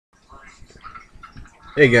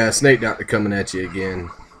Hey guys, Snake Doctor coming at you again.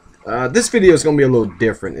 This video is going to be a little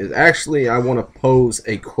different. Actually, I want to pose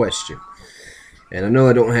a question. And I know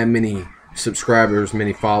I don't have many subscribers,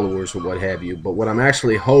 many followers, or what have you, but what I'm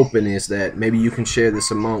actually hoping is that maybe you can share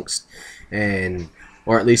this amongst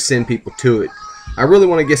or at least send people to it. I really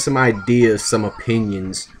want to get some ideas, some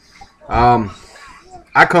opinions. I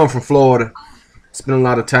come from Florida. Spent a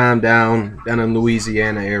lot of time down in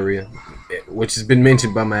Louisiana area, which has been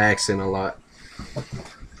mentioned by my accent a lot.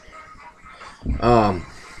 Um,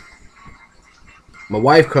 my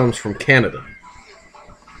wife comes from Canada,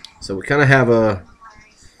 so we kind of have a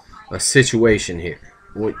situation here.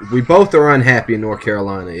 We both are unhappy in North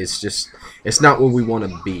Carolina. It's not where we want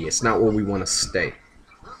to be. It's not where we want to stay.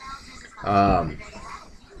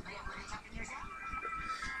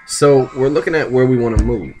 So we're looking at where we want to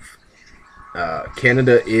move.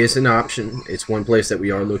 Canada is an option. It's one place that we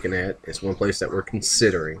are looking at. It's one place that we're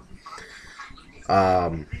considering.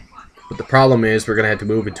 But the problem is we're going to have to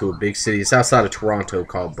move into a big city. It's outside of Toronto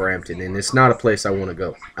called Brampton, and it's not a place I want to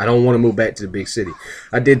go. I don't want to move back to the big city.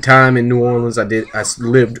 I did time in New Orleans. I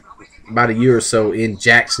lived about a year or so in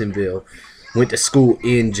Jacksonville. Went to school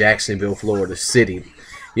in Jacksonville, Florida City.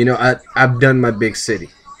 You know, I've done my big city,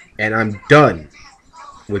 and I'm done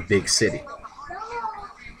with big city.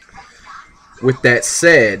 With that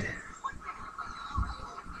said,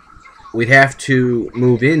 we'd have to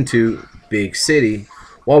move into big city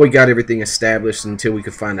while we got everything established until we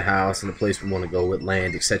could find a house and a place we want to go with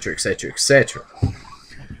land, etc., etc., etc.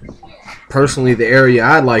 Personally, the area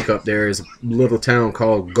I like up there is a little town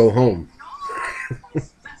called Go Home.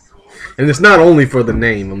 And it's not only for the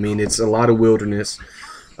name. I mean, it's a lot of wilderness,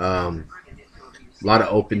 a lot of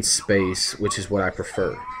open space, which is what I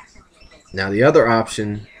prefer. Now, the other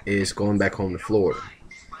option is going back home to Florida.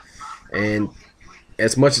 And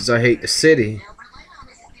as much as I hate the city,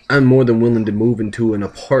 I'm more than willing to move into an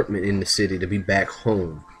apartment in the city to be back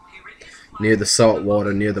home. Near the salt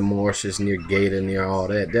water, near the marshes, near Gator, near all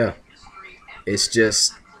that. Yeah.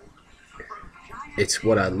 It's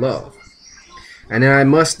what I love. And I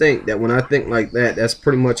must think that when I think like that, that's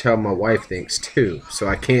pretty much how my wife thinks too. So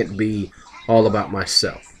I can't be all about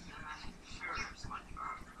myself.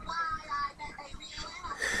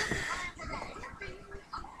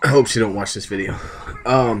 I hope she don't watch this video.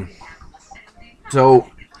 So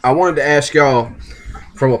I wanted to ask y'all,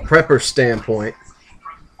 from a prepper standpoint,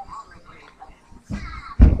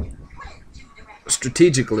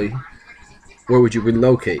 strategically, where would you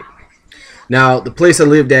relocate? Now, the place I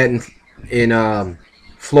lived at in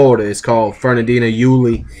Florida is called Fernandina,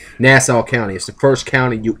 Yulee, Nassau County. It's the first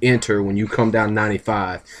county you enter when you come down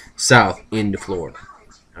 95 south into Florida.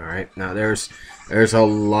 All right. Now there's a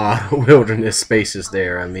lot of wilderness spaces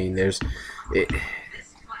there. I mean,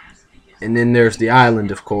 and then there's the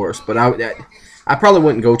island, of course. But I probably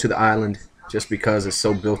wouldn't go to the island just because it's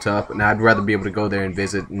so built up, and I'd rather be able to go there and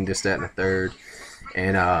visit and this, that, and the third,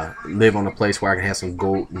 and live on a place where I can have some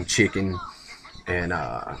goat and chicken and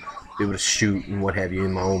be able to shoot and what have you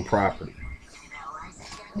in my own property.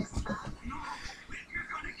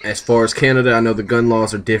 As far as Canada, I know the gun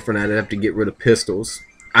laws are different. I'd have to get rid of pistols.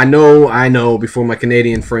 I know, before my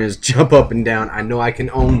Canadian friends jump up and down, I know I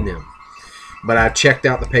can own them. But I checked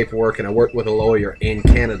out the paperwork and I worked with a lawyer in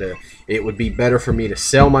Canada. It would be better for me to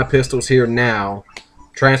sell my pistols here now,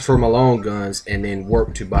 transfer my long guns, and then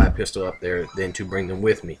work to buy a pistol up there than to bring them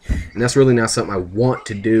with me. And that's really not something I want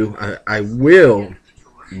to do. I will,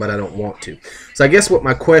 but I don't want to. So I guess what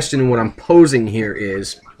my question and what I'm posing here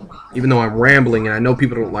is, even though I'm rambling, and I know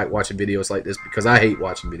people don't like watching videos like this because I hate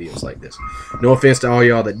watching videos like this. No offense to all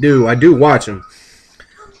y'all that do. I do watch them.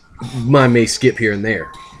 Mine may skip here and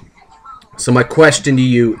there. So my question to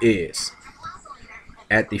you is,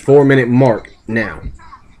 at the 4-minute mark now,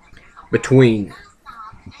 between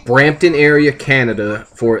Brampton area, Canada,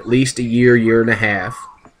 for at least a year, year and a half,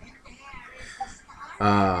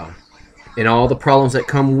 and all the problems that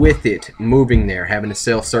come with it, moving there, having to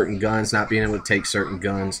sell certain guns, not being able to take certain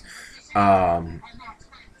guns,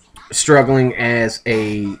 struggling as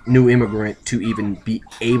a new immigrant to even be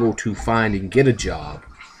able to find and get a job.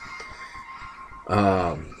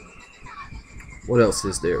 What else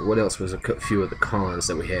is there? What else was a few of the cons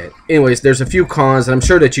that we had? Anyways, there's a few cons, and I'm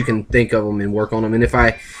sure that you can think of them and work on them. And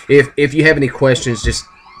if you have any questions, just,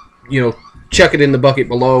 you know, chuck it in the bucket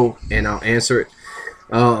below, and I'll answer it.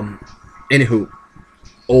 Anywho,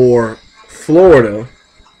 or Florida,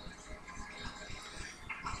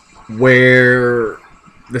 where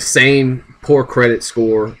the same poor credit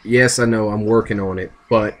score. Yes, I know I'm working on it,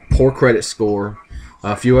 but poor credit score.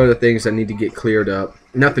 A few other things that need to get cleared up.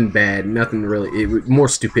 Nothing bad. Nothing really. More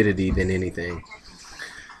stupidity than anything.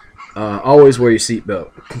 Always wear your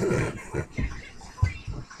seatbelt.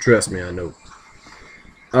 Trust me, I know.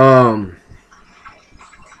 Um,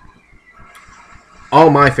 all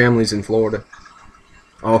my family's in Florida.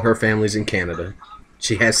 All her family's in Canada.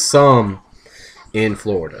 She has some in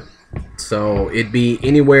Florida. So it'd be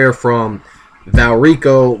anywhere from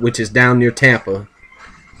Valrico, which is down near Tampa,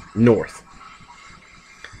 north.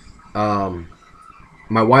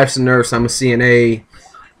 My wife's a nurse. I'm a CNA.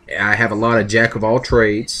 I have a lot of jack of all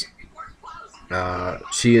trades.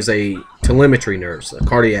 She is a telemetry nurse, a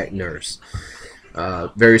cardiac nurse.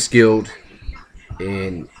 Very skilled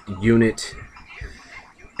in unit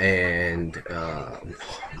and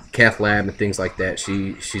cath lab and things like that.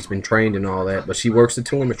 She's been trained in all that, but she works the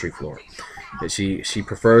telemetry floor. She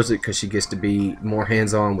prefers it because she gets to be more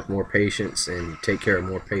hands-on with more patients and take care of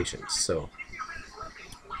more patients. So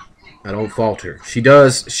I don't fault her.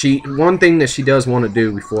 One thing that she does want to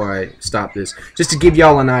do before I stop this, just to give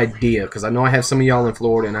y'all an idea, because I know I have some of y'all in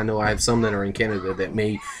Florida, and I know I have some that are in Canada that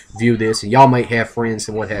may view this, and y'all might have friends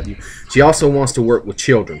and what have you. She also wants to work with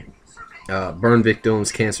children, burn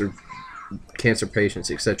victims, cancer patients,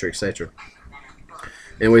 etc., etc.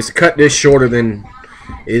 Anyways, to cut this shorter than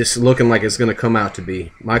it's looking like it's going to come out to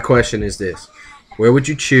be, my question is this: where would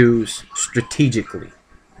you choose strategically?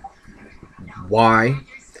 Why?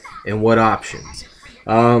 And what options?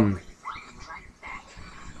 I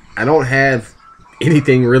don't have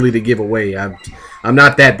anything really to give away. I'm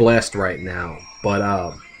not that blessed right now, but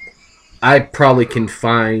I probably can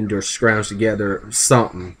find or scrounge together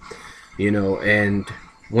something, and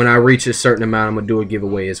when I reach a certain amount, I'm gonna do a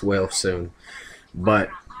giveaway as well soon.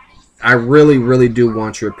 But I really, really do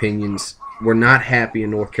want your opinions. We're not happy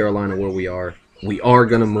in North Carolina where we are. We are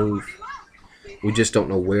gonna move. We just don't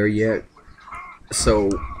know where yet. So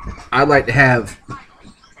I'd like to have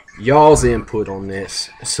y'all's input on this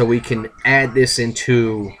so we can add this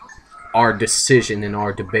into our decision and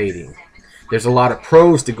our debating. There's a lot of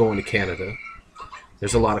pros to going to Canada.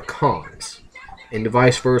 There's a lot of cons. And the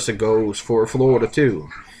vice versa goes for Florida too.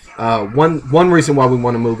 One reason why we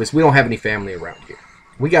want to move is we don't have any family around here.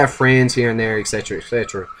 We got friends here and there, etc.,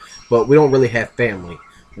 etc., but we don't really have family.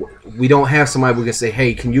 We don't have somebody we can say,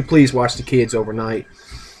 hey, can you please watch the kids overnight?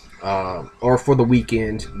 Or for the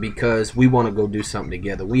weekend, because we want to go do something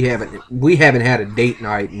together. We haven't had a date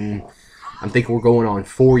night, and I'm thinking we're going on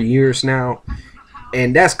 4 years now,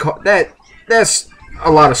 and that's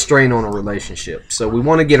a lot of strain on a relationship. So we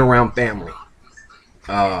want to get around family.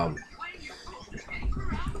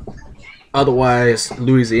 Otherwise,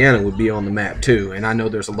 Louisiana would be on the map too, and I know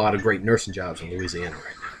there's a lot of great nursing jobs in Louisiana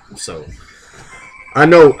right now. So I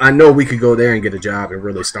know we could go there and get a job and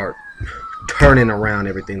really start turning around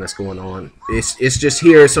everything that's going on. It's just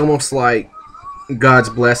here. It's almost like God's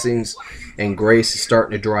blessings and grace is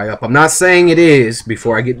starting to dry up. I'm not saying it is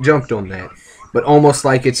before I get jumped on that, but almost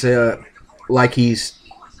like it's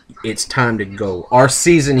time to go. Our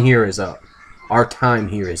season here is up. Our time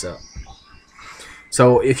here is up.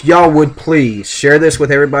 So if y'all would please share this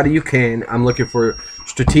with everybody you can. I'm looking for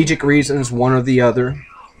strategic reasons, one or the other.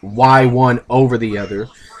 Why one over the other.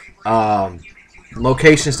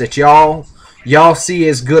 Locations that y'all see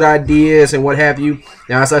as good ideas and what have you.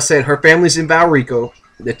 Now, as I said, her family's in Valrico,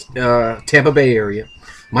 the Tampa Bay area.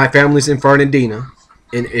 My family's in Fernandina,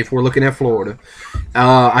 if we're looking at Florida.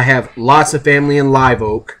 I have lots of family in Live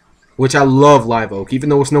Oak, which I love Live Oak. Even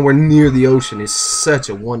though it's nowhere near the ocean, it's such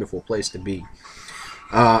a wonderful place to be.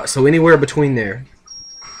 So anywhere between there,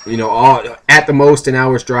 at the most an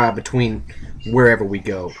hour's drive between wherever we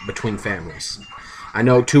go, between families. I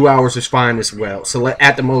know 2 hours is fine as well. So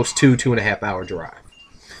at the most 2.5 hour drive.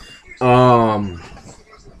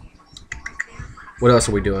 What else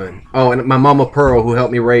are we doing? Oh, and my mama Pearl, who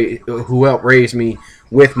helped raise me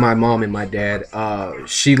with my mom and my dad.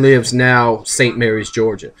 She lives now St. Mary's,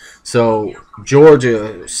 Georgia. So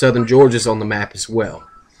Georgia, Southern Georgia's on the map as well.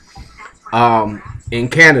 In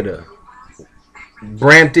Canada,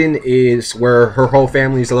 Brampton is where her whole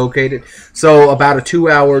family is located. So about a 2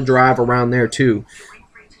 hour drive around there too.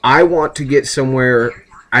 I want to get somewhere.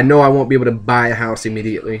 I know I won't be able to buy a house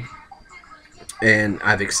immediately. And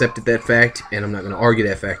I've accepted that fact, and I'm not going to argue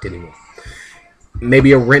that fact anymore.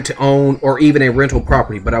 Maybe a rent-to-own or even a rental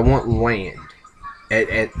property, but I want land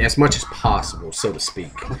as much as possible, so to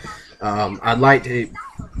speak. I'd like to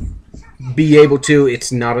be able to,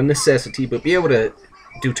 it's not a necessity, but be able to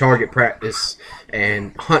do target practice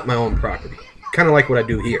and hunt my own property. Kind of like what I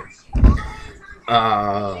do here.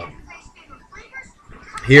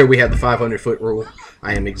 Here we have the 500-foot rule.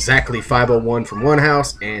 I am exactly 501 from one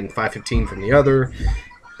house and 515 from the other.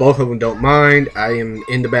 Both of them don't mind. I am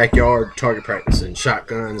in the backyard target practicing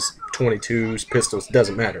shotguns, 22s, pistols.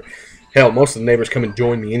 Doesn't matter. Hell, most of the neighbors come and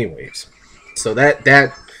join me anyways. So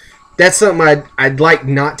that's something I'd like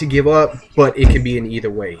not to give up, but it can be in either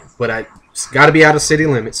way. But it's got to be out of city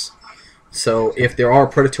limits. So if there are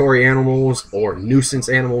predatory animals or nuisance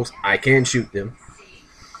animals, I can shoot them.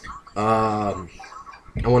 I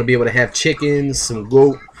want to be able to have chickens, some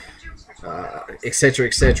goat, etc.,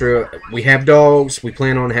 etc. We have dogs. We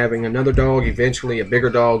plan on having another dog eventually, a bigger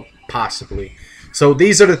dog possibly. So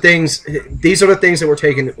these are the things. These are the things that we're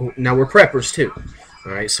taking. Now we're preppers too.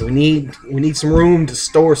 All right, so we need some room to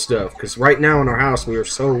store stuff, because right now in our house we are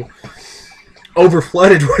so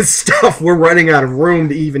overflooded with stuff. We're running out of room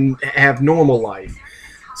to even have normal life.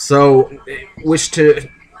 So,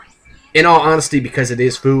 in all honesty, because it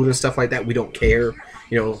is food and stuff like that, we don't care.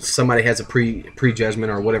 You know, somebody has a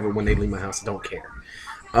prejudgment or whatever when they leave my house. I don't care.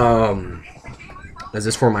 As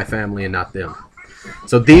it's for my family and not them.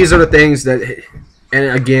 So these are the things that,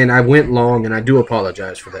 and again, I went long and I do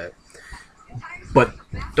apologize for that. But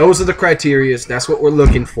those are the criteria. That's what we're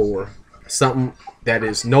looking for. Something that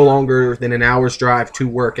is no longer than an hour's drive to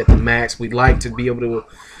work at the max. We'd like to be able to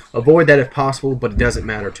avoid that if possible, but it doesn't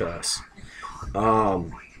matter to us.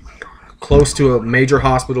 Close to a major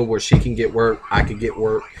hospital where she can get work, I can get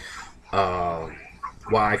work. While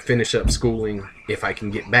I finish up schooling, if I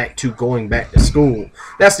can get back to going back to school.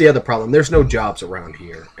 That's the other problem. There's no jobs around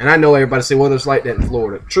here. And I know everybody say, well, it's like that in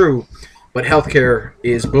Florida. True. But healthcare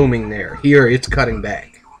is booming there. Here, it's cutting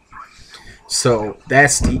back. So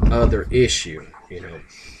that's the other issue, you know.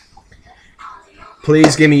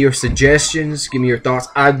 Please give me your suggestions. Give me your thoughts.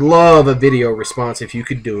 I'd love a video response if you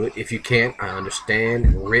could do it. If you can't, I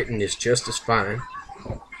understand. Written is just as fine.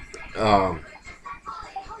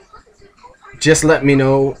 Just let me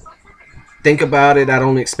know. Think about it. I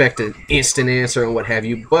don't expect an instant answer and what have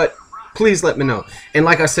you. But please let me know. And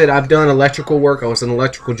like I said, I've done electrical work. I was an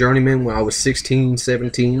electrical journeyman when I was 16,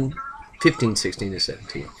 17, 15, 16, and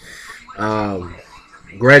 17.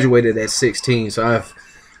 Graduated at 16, so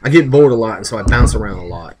I get bored a lot, and so I bounce around a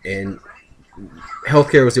lot. And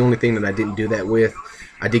healthcare was the only thing that I didn't do that with.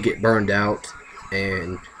 I did get burned out,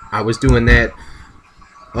 and I was doing that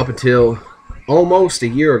up until almost a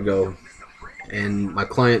year ago, and my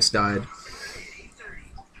clients died.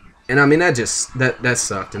 And I mean, that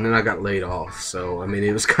sucked. And then I got laid off. So I mean,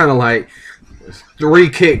 it was kind of like 3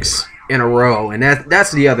 kicks in a row. And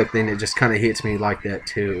that's the other thing that just kind of hits me like that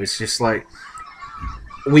too. It's just like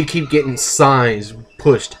we keep getting signs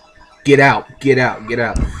pushed. Get out, get out, get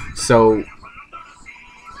out. So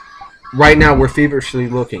right now we're feverishly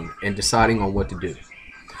looking and deciding on what to do.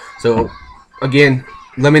 So again,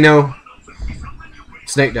 let me know.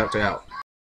 Snake Doctor out.